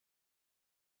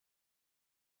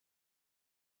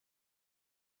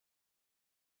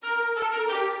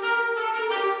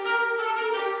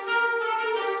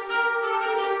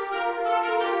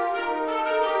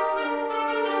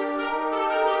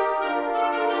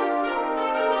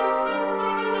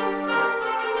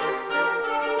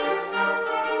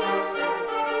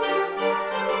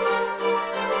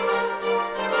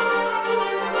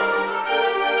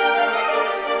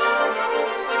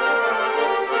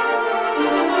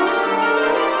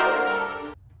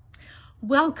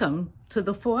Welcome to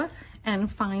the fourth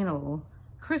and final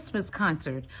Christmas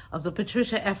concert of the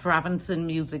Patricia F. Robinson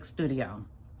Music Studio.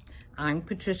 I'm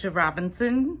Patricia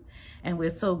Robinson, and we're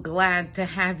so glad to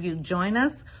have you join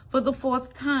us for the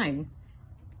fourth time.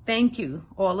 Thank you,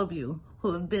 all of you,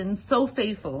 who have been so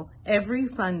faithful every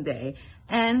Sunday.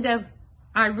 And as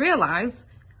I realize,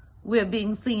 we're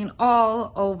being seen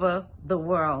all over the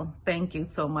world. Thank you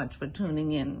so much for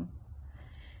tuning in.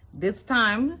 This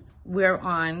time, we're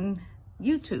on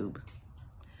YouTube,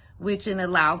 which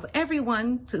allows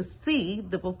everyone to see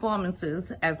the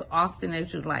performances as often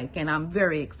as you like, and I'm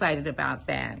very excited about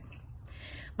that.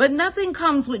 But nothing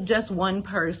comes with just one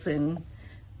person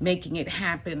making it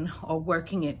happen or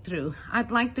working it through.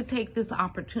 I'd like to take this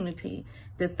opportunity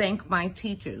to thank my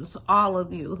teachers, all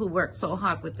of you who work so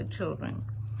hard with the children.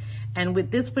 And with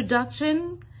this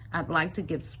production, I'd like to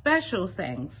give special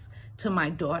thanks to my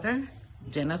daughter,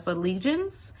 Jennifer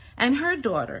Legions, and her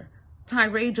daughter,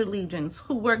 Tyraja Legions,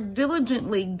 who worked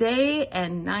diligently day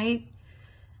and night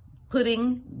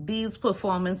putting these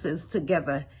performances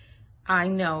together. I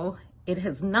know it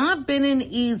has not been an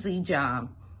easy job,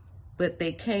 but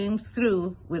they came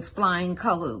through with flying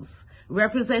colors,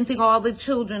 representing all the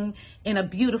children in a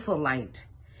beautiful light.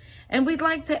 And we'd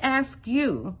like to ask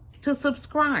you to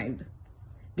subscribe,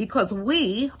 because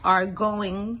we are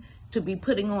going to be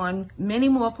putting on many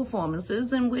more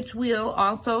performances, in which we'll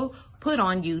also put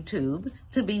on YouTube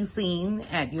to be seen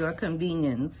at your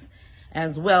convenience,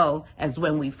 as well as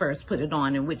when we first put it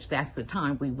on, in which that's the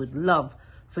time we would love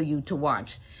for you to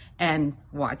watch, and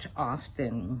watch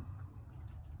often.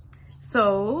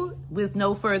 So with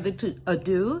no further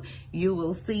ado, you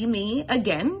will see me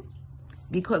again,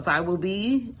 because I will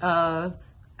be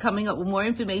coming up with more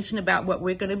information about what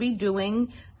we're going to be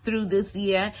doing through this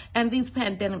year and these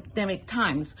pandemic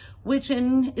times, which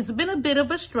it's been a bit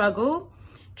of a struggle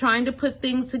trying to put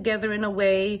things together in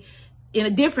a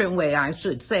different way, I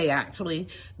should say, actually,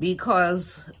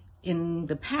 because in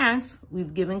the past,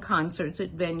 we've given concerts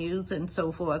at venues and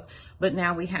so forth, but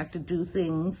now we have to do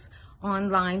things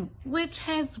online, which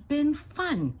has been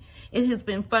fun. It has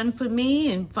been fun for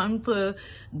me and fun for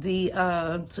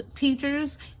the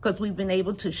teachers, because we've been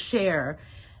able to share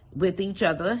with each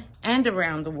other and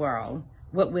around the world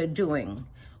what we're doing.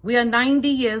 We are 90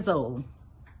 years old.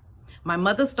 My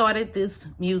mother started this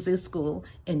music school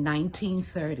in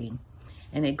 1930,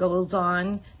 and it goes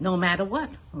on no matter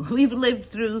what. We've lived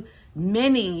through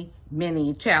many,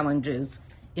 many challenges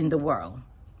in the world.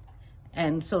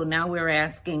 And so now we're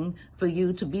asking for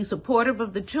you to be supportive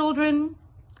of the children,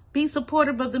 be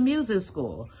supportive of the music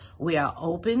school. We are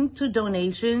open to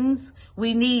donations.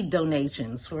 We need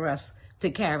donations for us to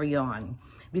carry on,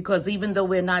 because even though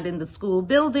we're not in the school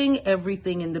building,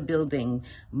 everything in the building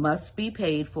must be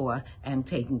paid for and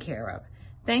taken care of.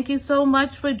 Thank you so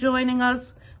much for joining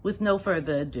us. With no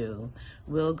further ado,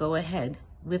 we'll go ahead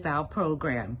with our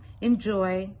program.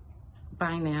 Enjoy.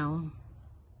 Bye now.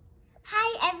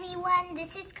 Hi everyone,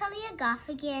 this is Kalia Goff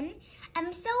again.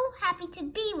 I'm so happy to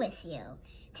be with you.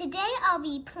 Today I'll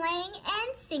be playing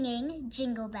and singing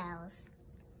Jingle Bells.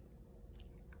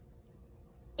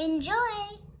 Enjoy!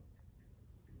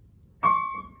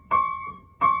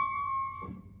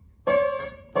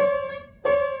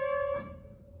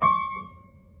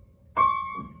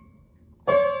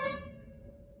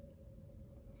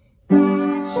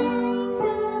 Dashing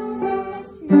through the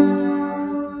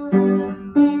snow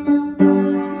in a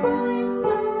one-horse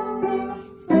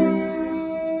open sleigh,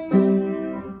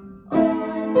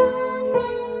 o'er the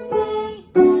fields we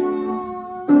go,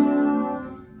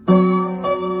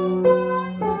 dancing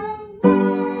all the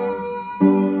way.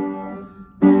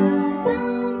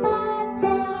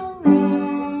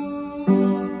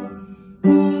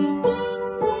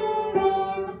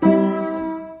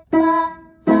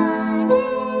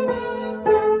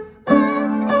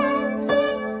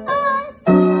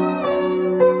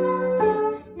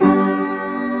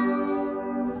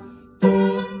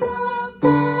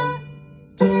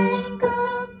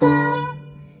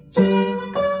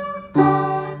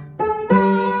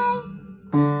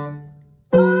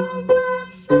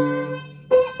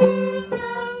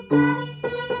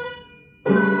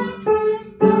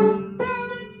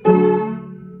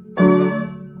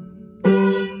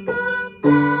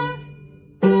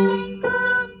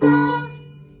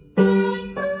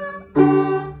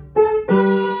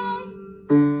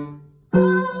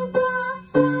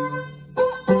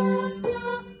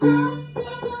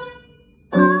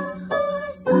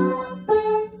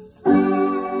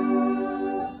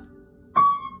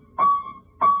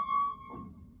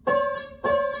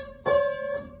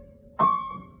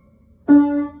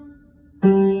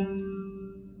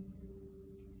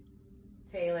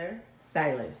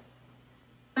 Silas.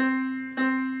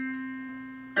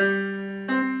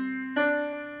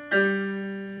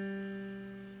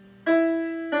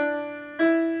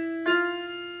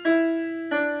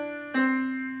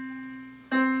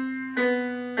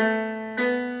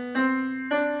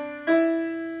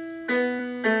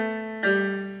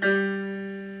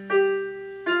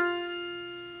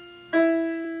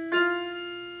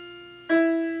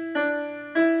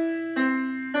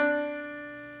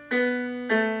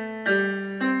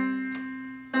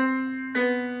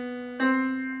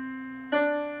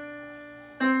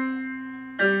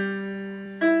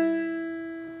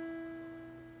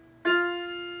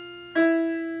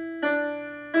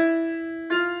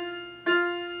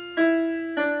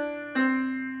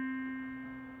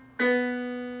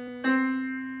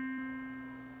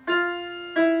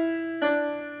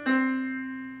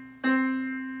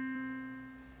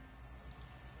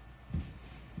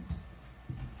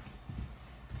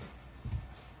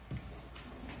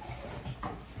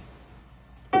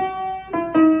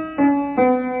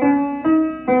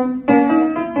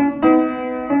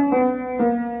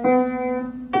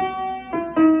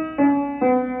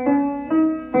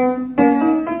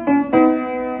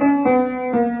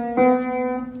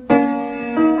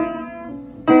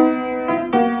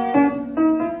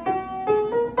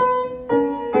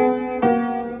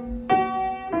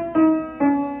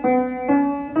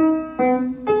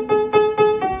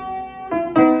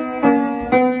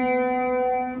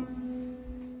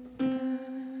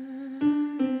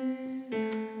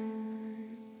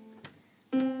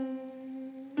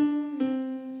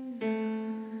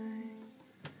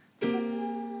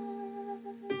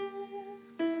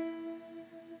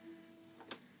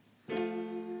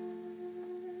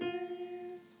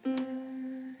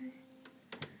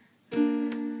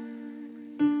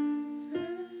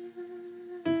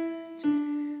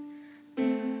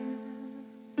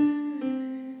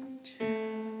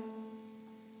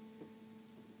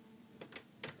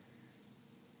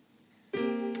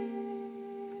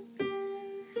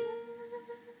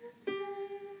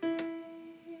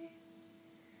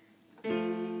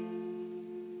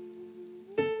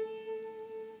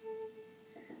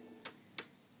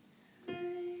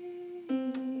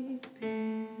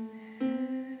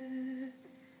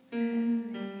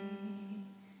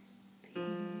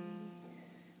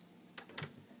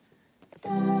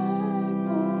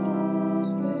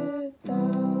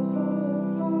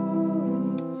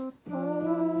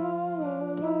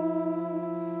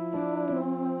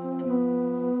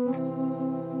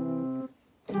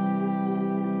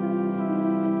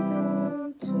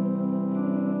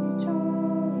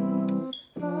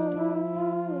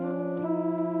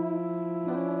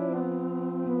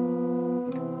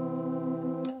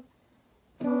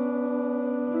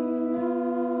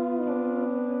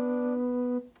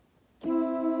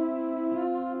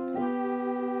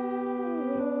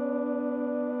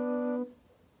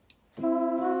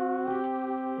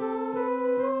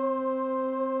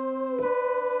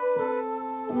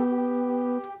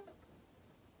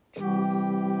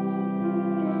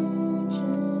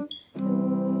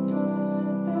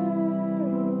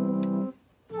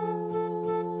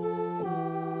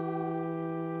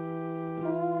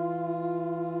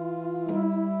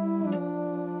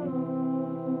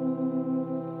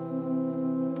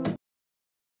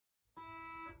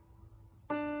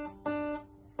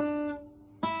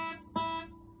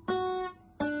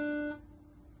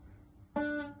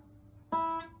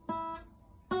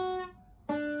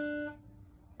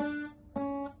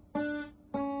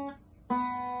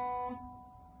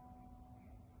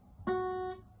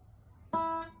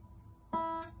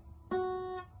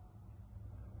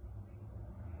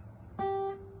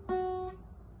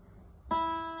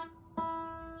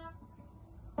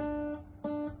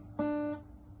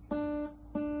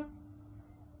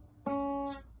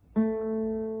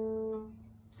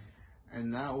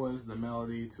 And that was the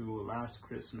melody to Last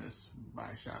Christmas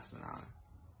by Shasana.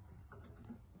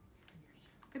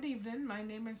 Good evening, my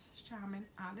name is Charmin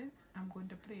Allen. I'm going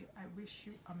to play I Wish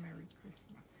You a Merry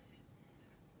Christmas.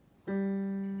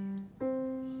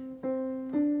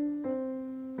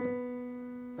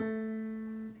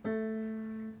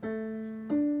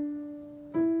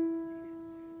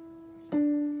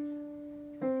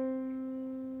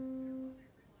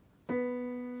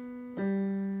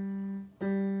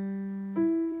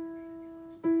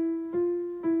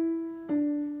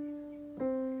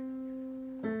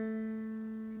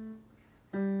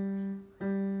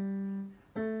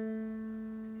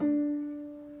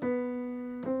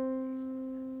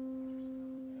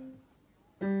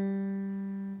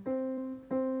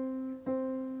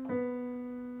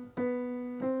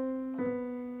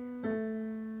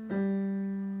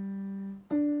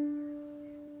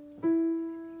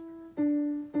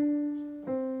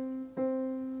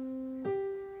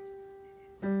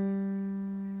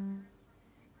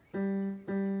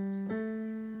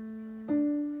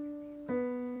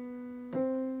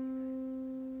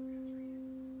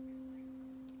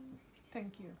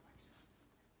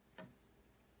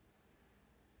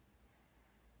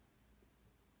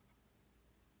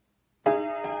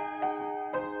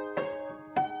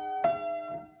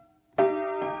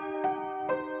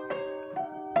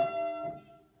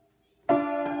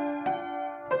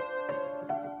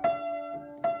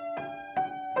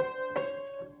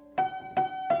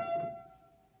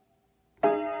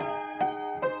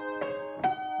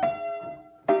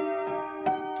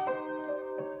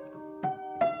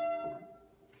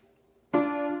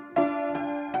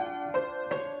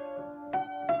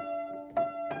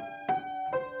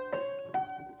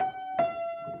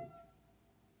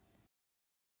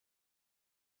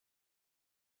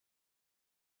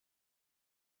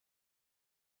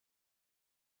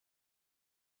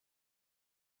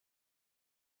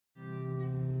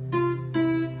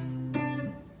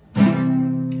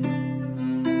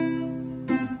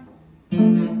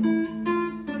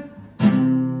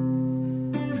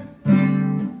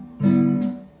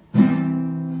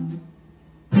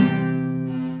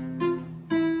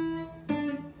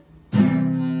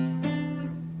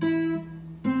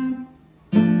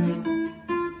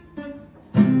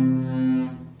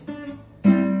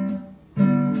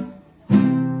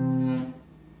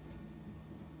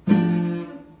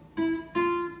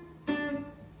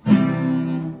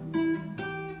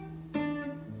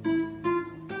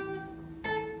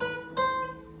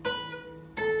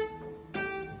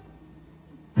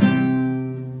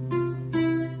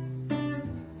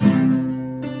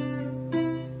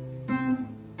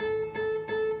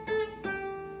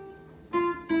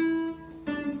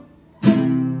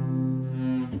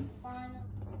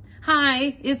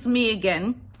 Hi, it's me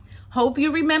again. Hope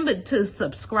you remembered to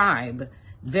subscribe.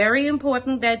 Very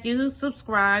important that you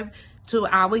subscribe to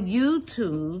our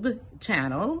YouTube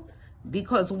channel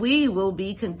because we will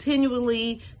be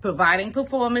continually providing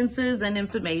performances and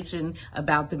information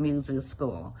about the music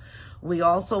school. We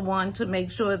also want to make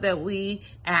sure that we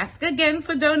ask again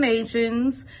for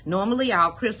donations. Normally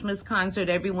our Christmas concert,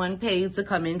 everyone pays to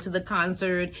come into the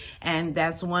concert, and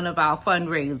that's one of our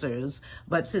fundraisers.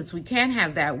 But since we can't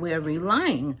have that, we're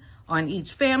relying on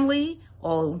each family,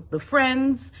 all the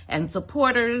friends and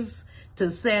supporters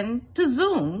to send to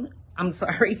Zelle.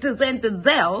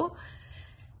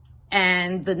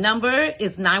 And the number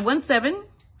is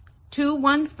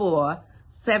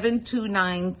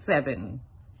 917-214-7297.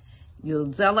 You'll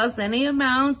Zelle us any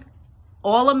amount.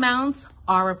 All amounts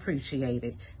are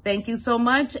appreciated. Thank you so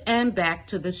much, and back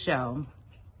to the show.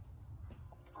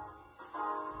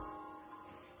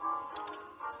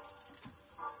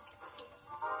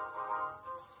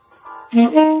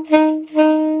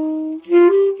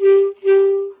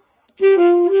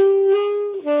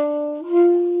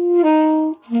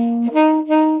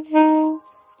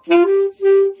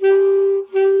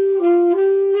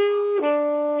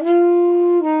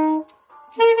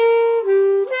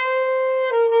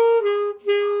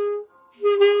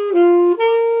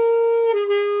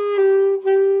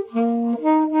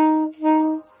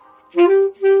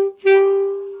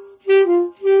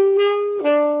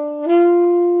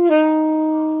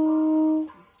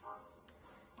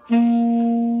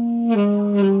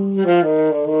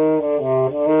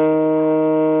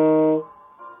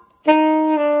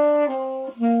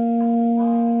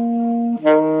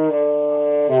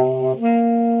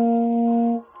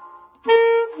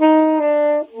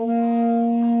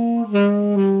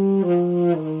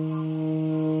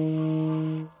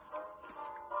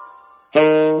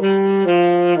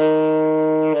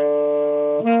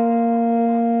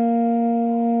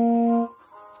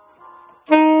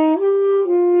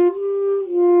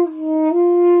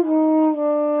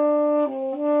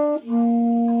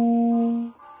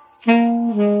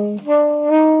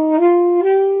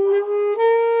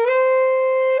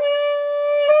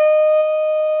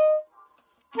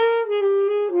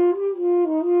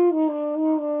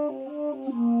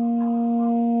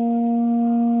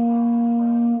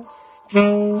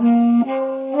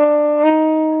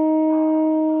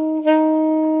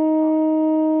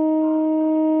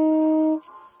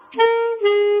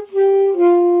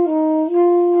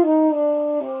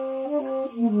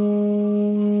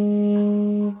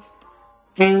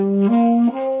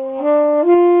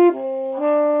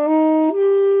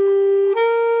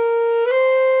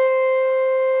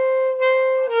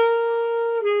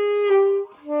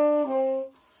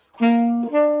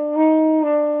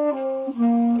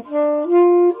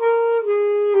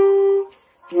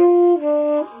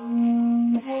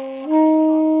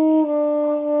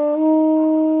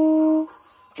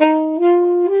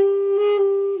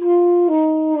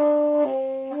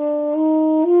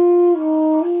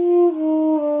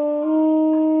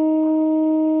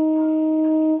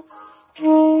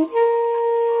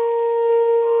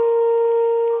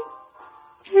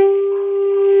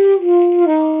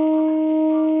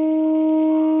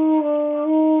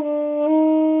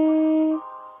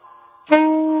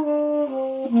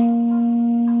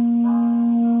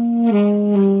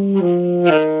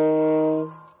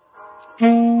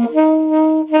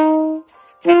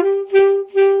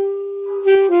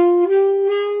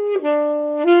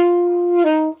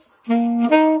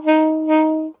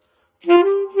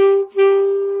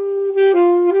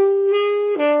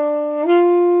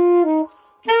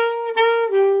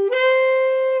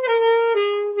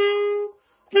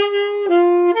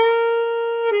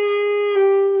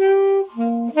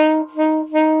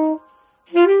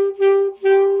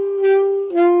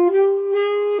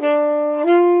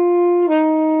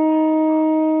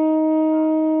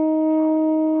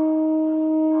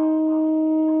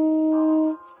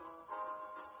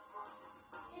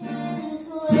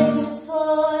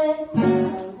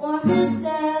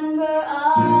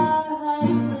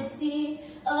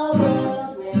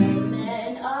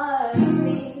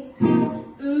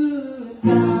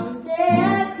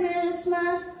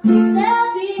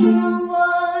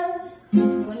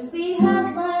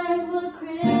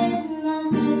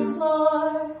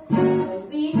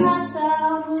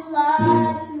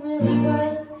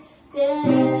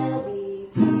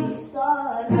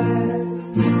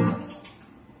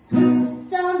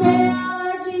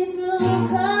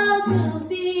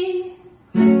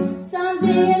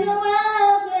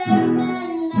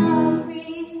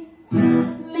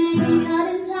 Maybe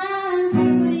not in time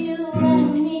for you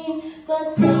and me,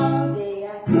 but someday.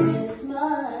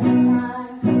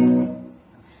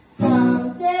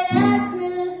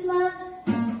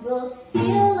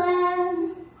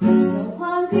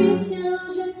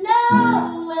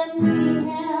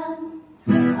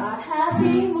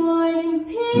 happy morning,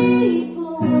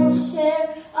 people will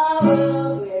share a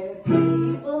world where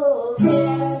people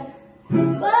care.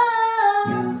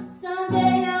 Whoa,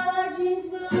 someday all our dreams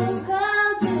will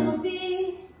come to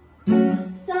be.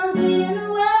 Someday in a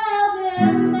world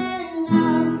where men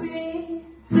are free.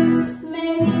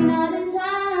 Maybe not in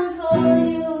time for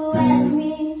you and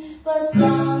me, but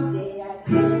someday at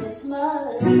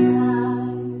Christmas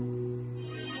time.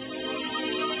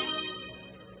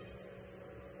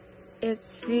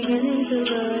 It's beginning to look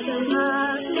a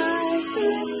lot like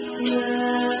Christmas.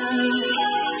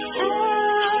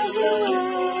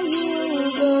 Everywhere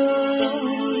you go,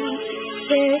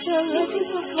 take a look at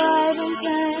the 5 and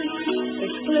 10.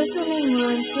 It's glistening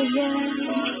once again,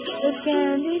 with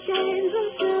candy canes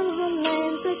and silver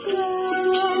lanes that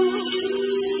glow.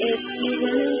 It's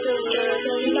beginning to look a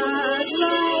lot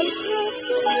like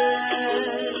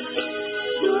Christmas.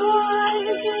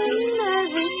 Toys in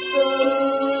every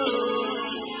store,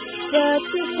 but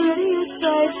the prettiest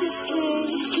sight to see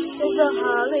is a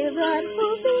holly that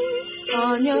will be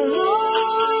on your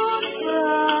own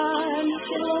front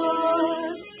door.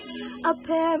 A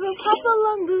pair of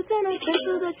hop-along boots and a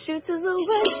pistol that shoots is the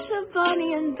wish of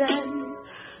Bonnie and Ben.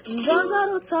 Dogs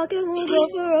that'll talk and will go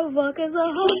for a walk is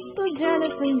the hope of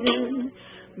Janice and Jen.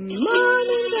 Mom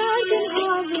and Dad can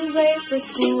hardly wait for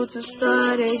school to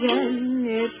start again.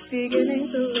 It's beginning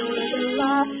to look a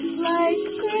lot like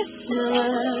Christmas.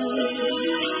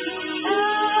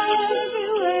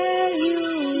 Everywhere you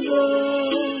go,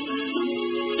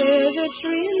 there's a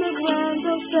tree in the Grand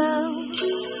Hotel,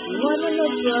 one in the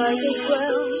park as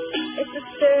well. It's a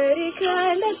sturdy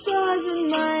kind that doesn't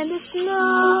mind the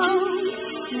snow.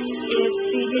 It's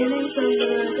beginning to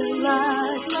look a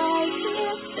lot like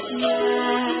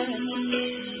Christmas.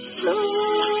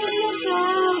 Soon the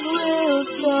bells will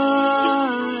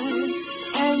start,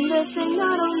 and the thing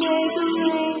that'll make them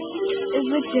ring is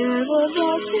the carol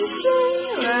that you sing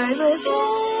right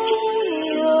within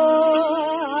your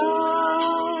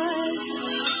heart.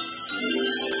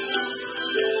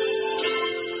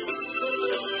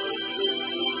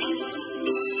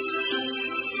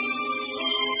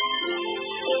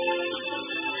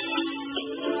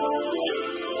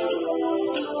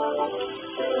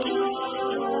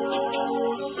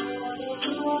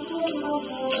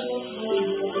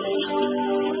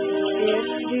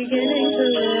 It's beginning to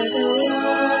look a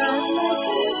lot like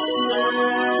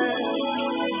Christmas.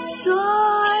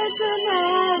 Toys in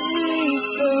every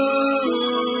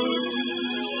store,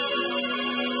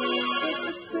 but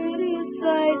the prettiest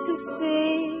sight to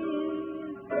see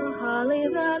is the holly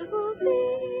that will be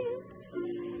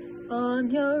on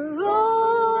your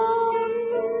own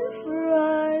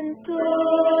front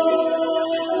door.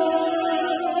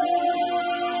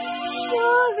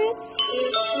 Sure, it's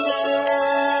Christmas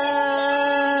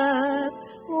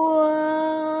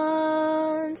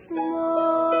once more.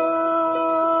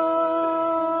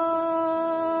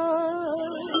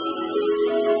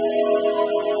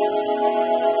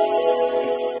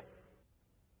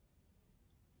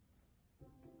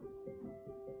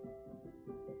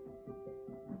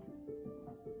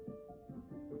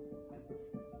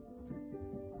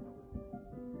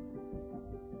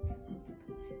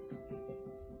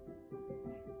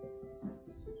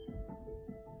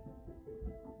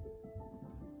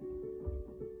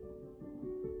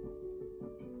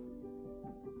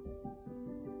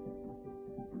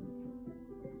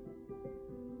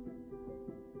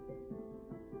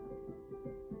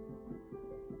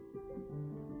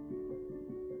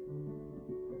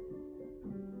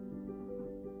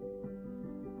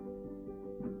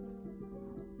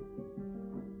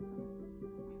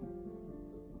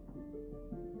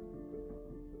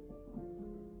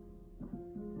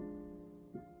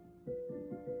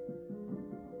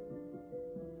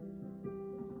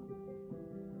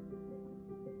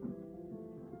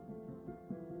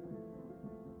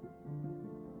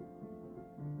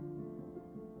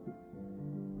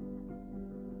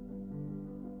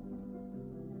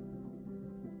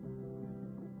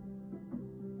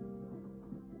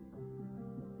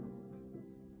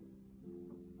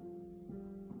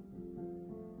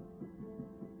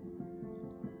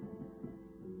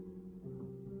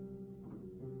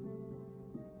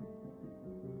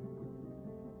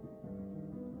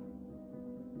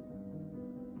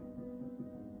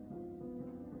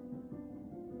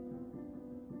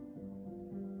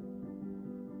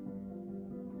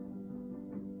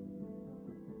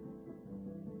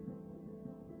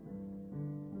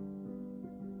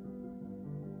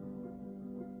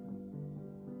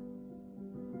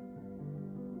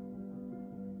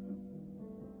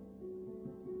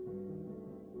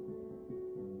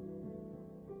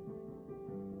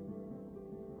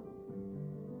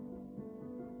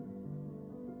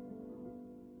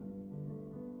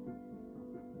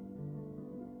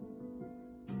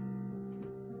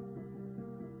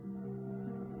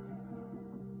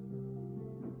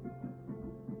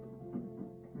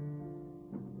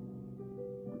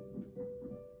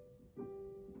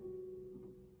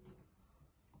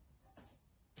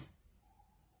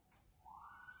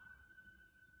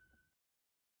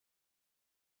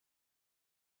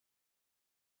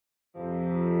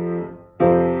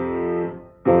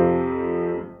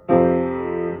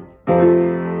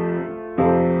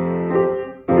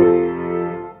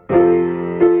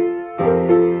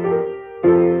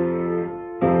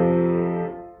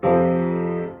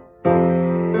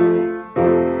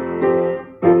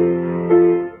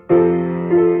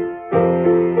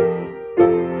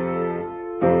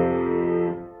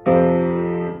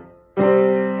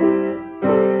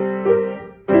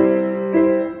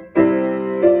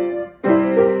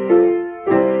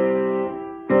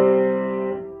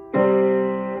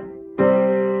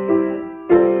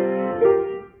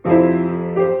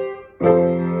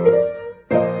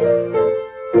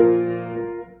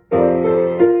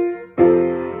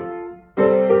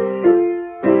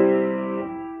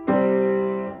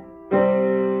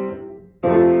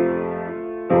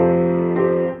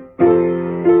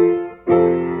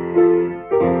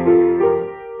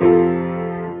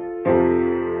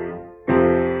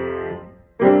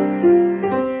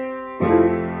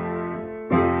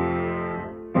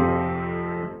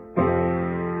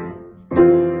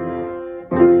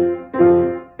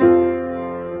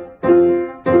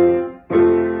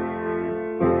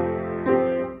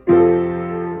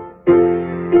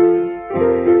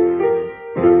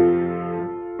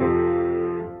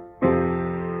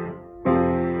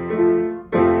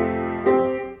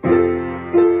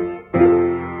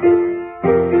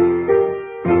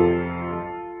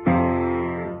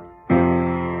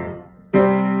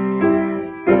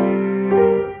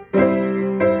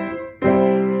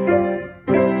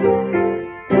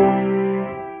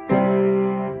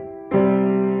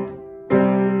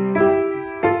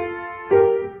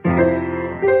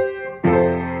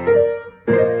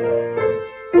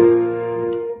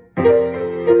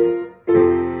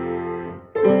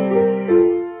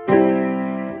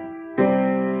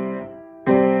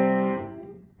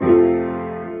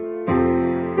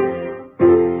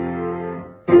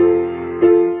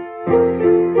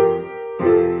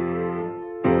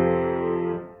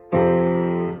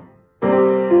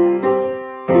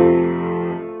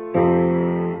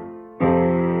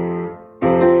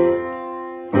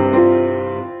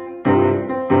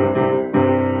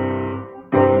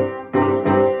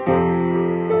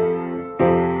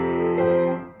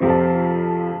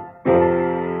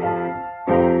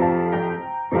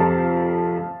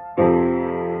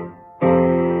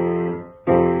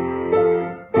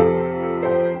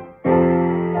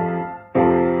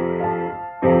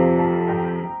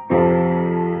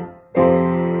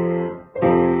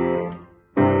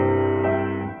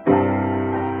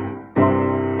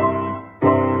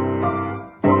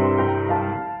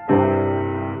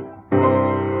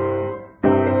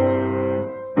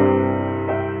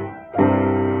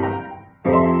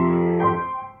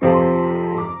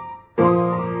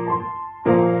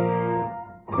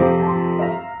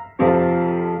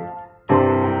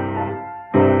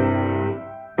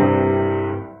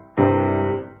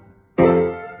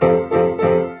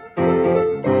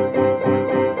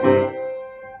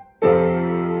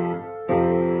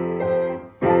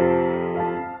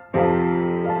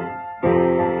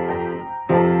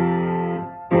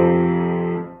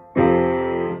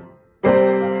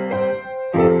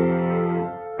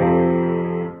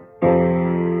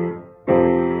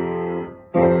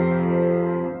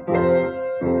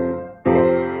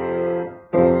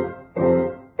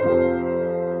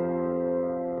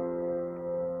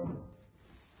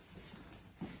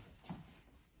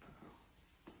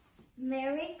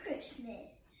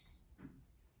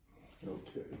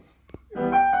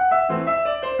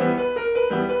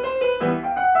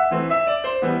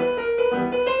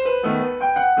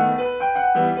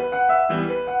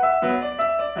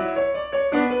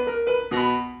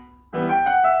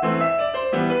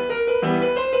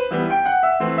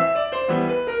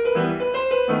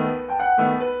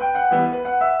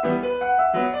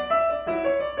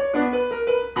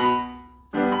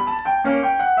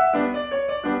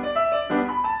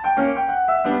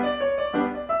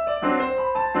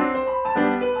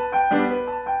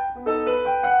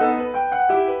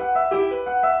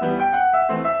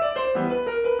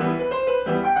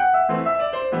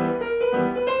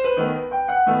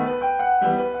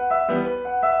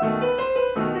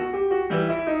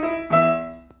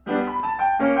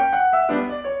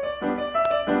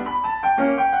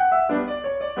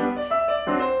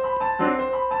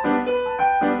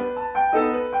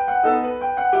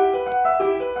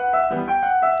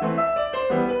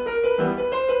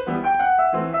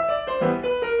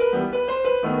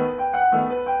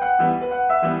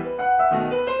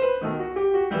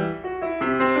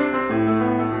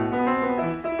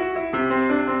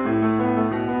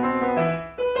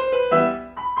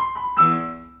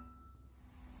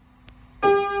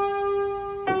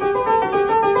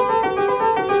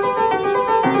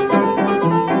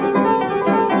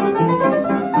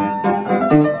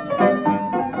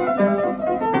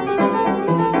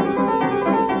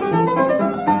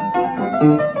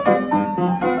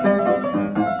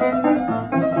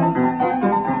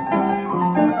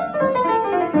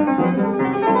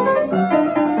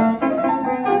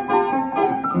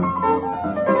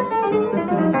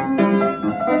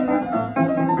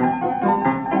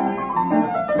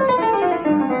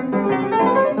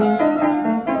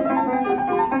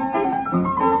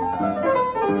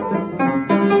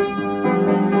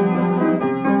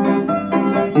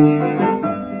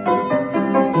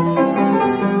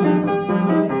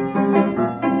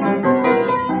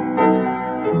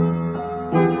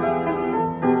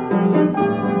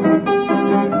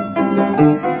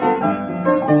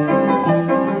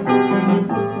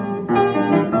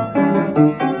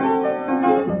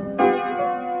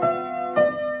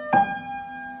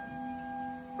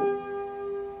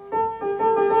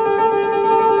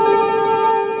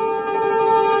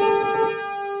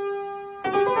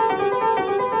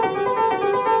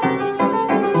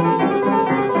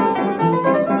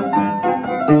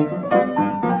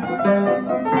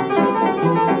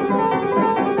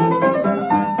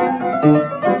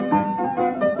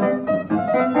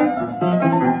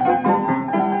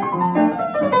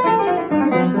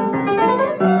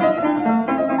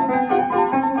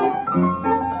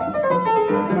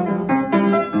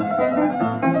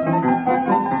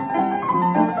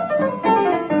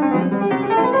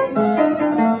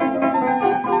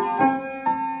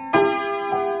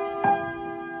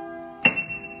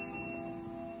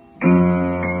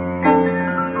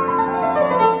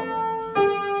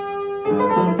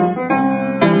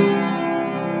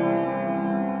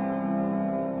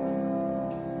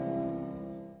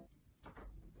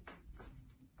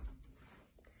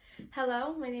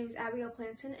 Hello, my name is Abigail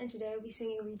Planson, and today I'll be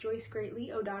singing Rejoice Greatly,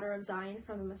 O Daughter of Zion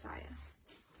from the Messiah.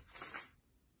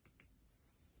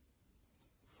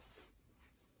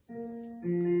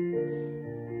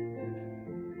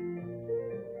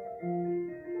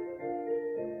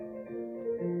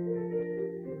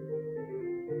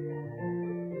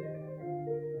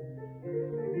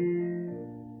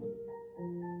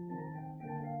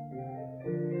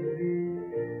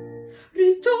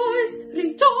 Rejoice,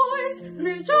 rejoice,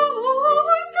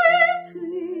 rejoice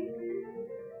greatly.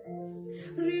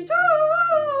 Rejoice,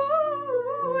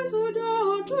 O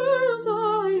daughter of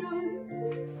Zion.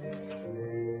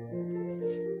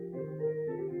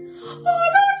 O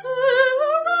daughter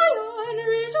of Zion,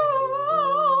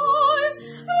 rejoice,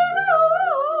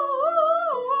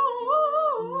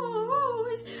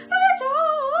 rejoice, rejoice.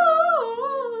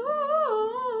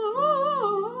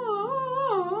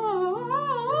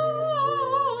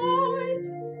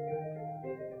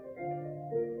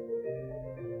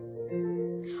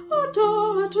 O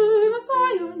daughter of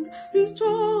Zion,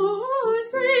 rejoice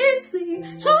greatly.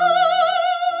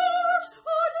 Shout, O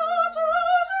daughter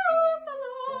of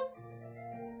Jerusalem.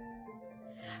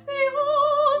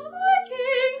 Behold, thy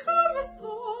King cometh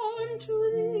unto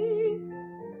thee.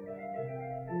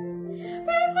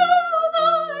 Behold,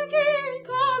 thy King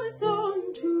cometh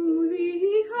unto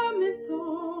thee, cometh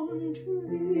unto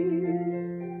thee.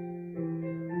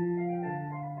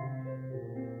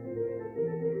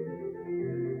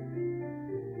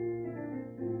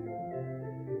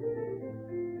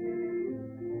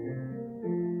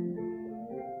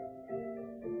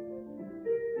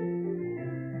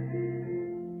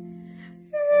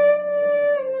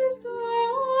 Is the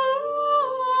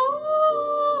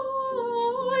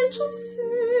righteous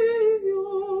Savior,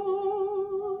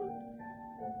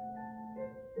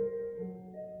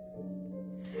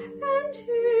 and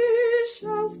he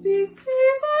shall speak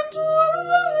peace unto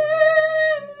the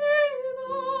heathen.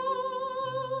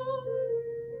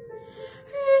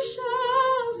 He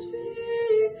shall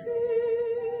speak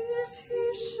peace, he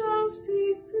shall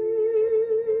speak peace.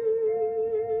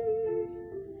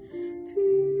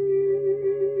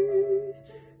 Peace,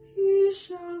 he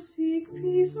shall speak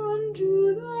peace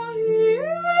unto the heathen.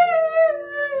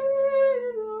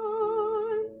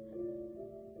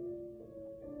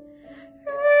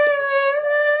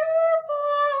 Is the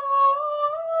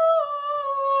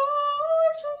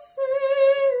righteous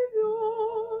Savior,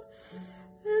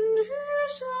 and he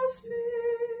shall speak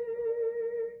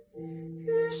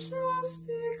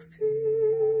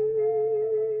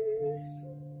peace.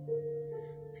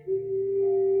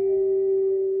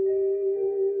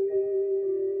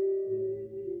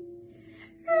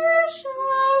 He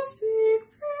shall speak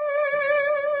peace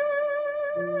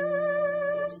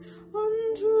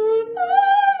unto the heathen.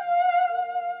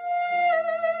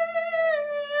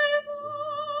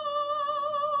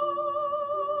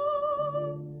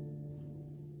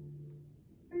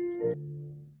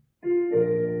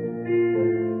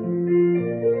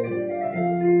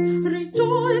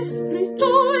 Rejoice,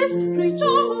 rejoice,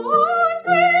 rejoice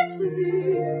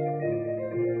greatly.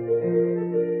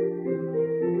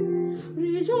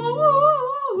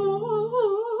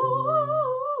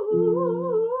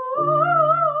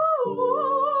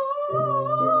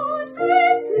 Rejoice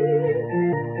greatly.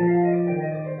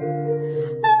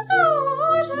 O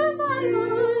daughter of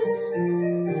Zion,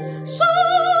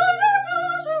 shout, O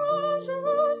daughter of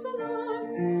Jerusalem.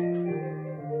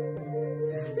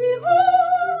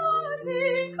 Behold, thy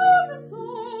King cometh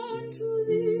unto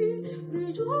thee.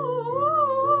 Rejoice,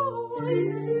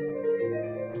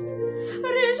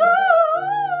 rejoice,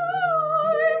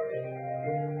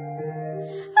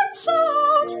 and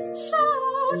shout,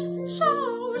 shout,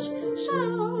 shout,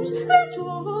 shout,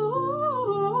 rejoice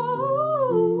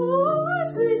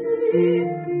greatly.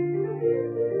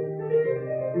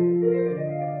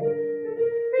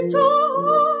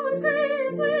 Rejoice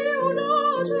greatly, O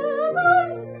daughter of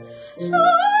Zion.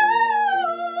 Shout,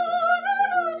 O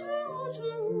daughter of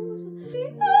Jerusalem.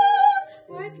 Behold,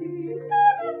 thy King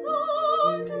cometh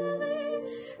unto thee.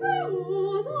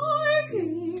 Behold, thy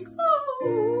King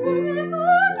cometh unto thee.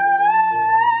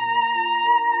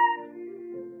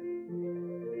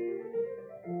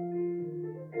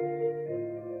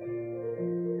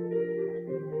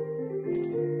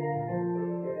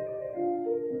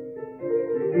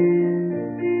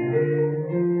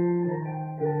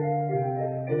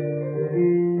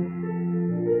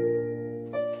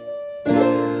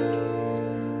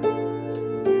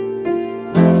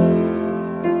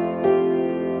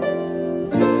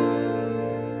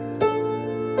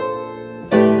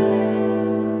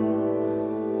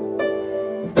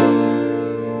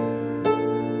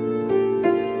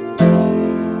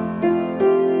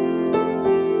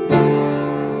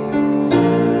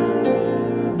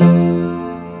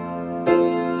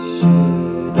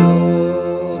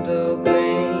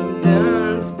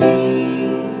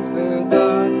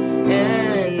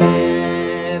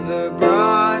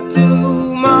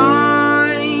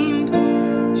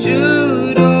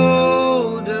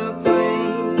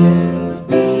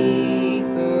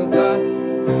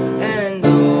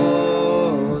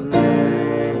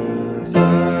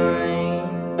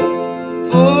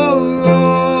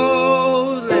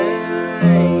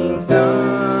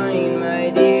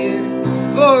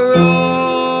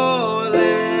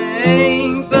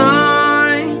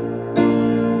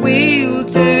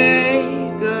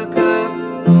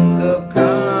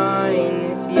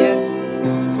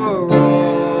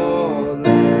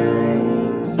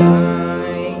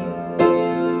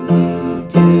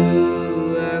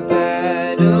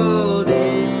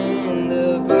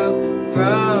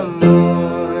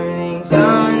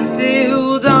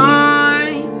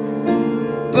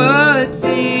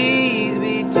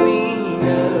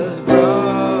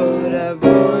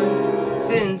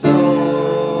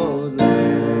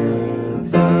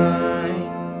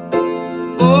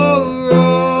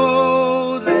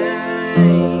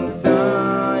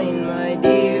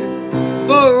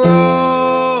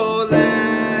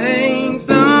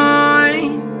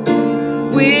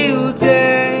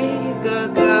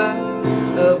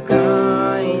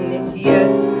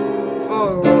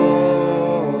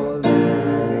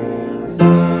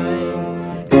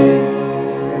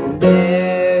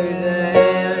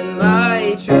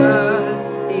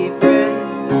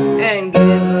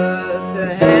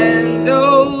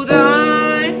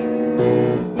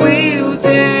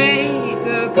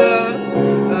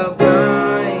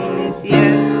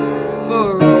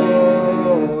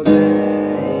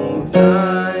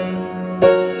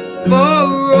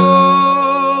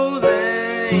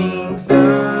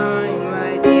 sign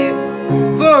right here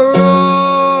for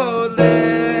rolling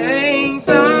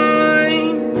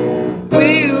time.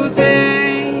 We'll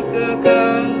take a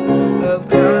cup of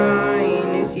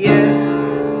kindness,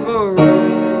 yeah, for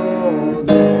rolling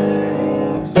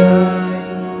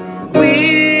time.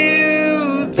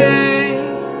 We'll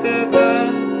take a cup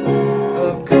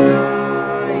of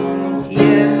kindness,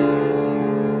 yeah,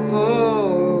 for rolling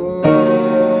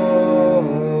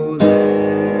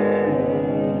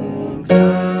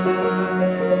time.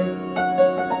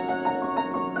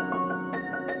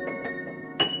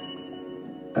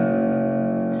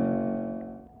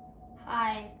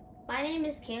 Hi, my name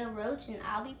is Kayla Roach and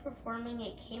I'll be performing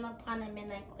It Came Upon a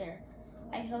Midnight Clear.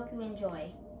 I hope you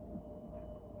enjoy.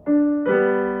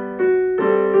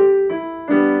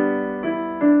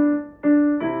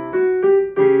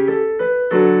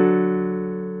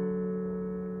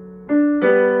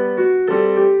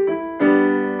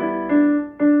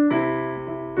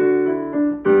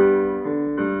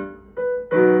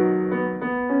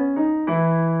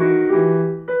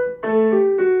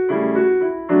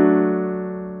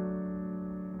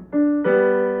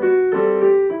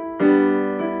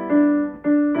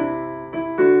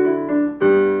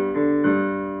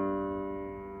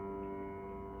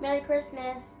 Merry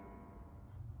Christmas.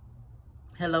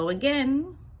 Hello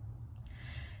again.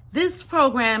 This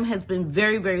program has been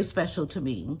very, very special to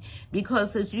me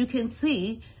because, as you can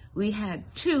see, we had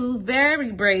two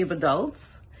very brave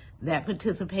adults that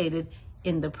participated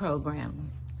in the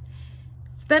program.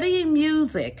 Studying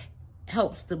music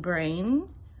helps the brain,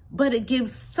 but it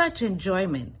gives such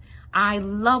enjoyment. I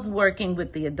love working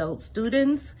with the adult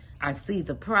students. I see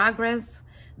the progress.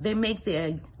 They make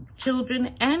their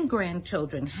children and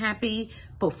grandchildren happy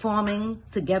performing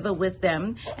together with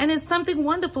them. And it's something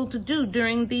wonderful to do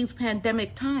during these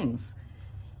pandemic times.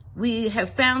 We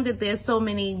have found that there's so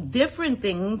many different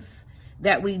things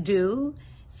that we do,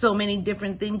 so many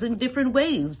different things in different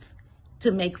ways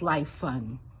to make life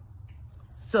fun.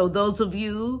 So those of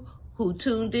you who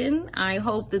tuned in, I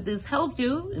hope that this helped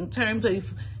you in terms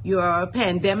of your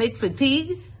pandemic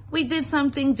fatigue. We did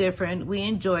something different. We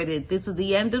enjoyed it. This is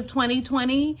the end of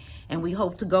 2020, and we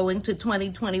hope to go into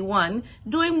 2021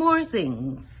 doing more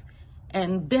things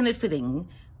and benefiting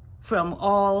from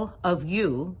all of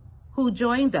you who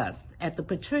joined us at the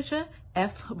Patricia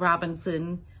F.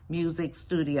 Robinson Music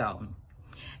Studio.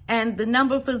 And the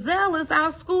number for Zelle is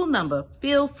our school number.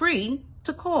 Feel free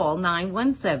to call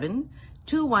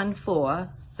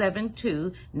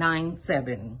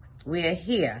 917-214-7297. We're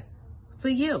here for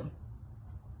you.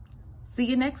 See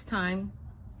you next time.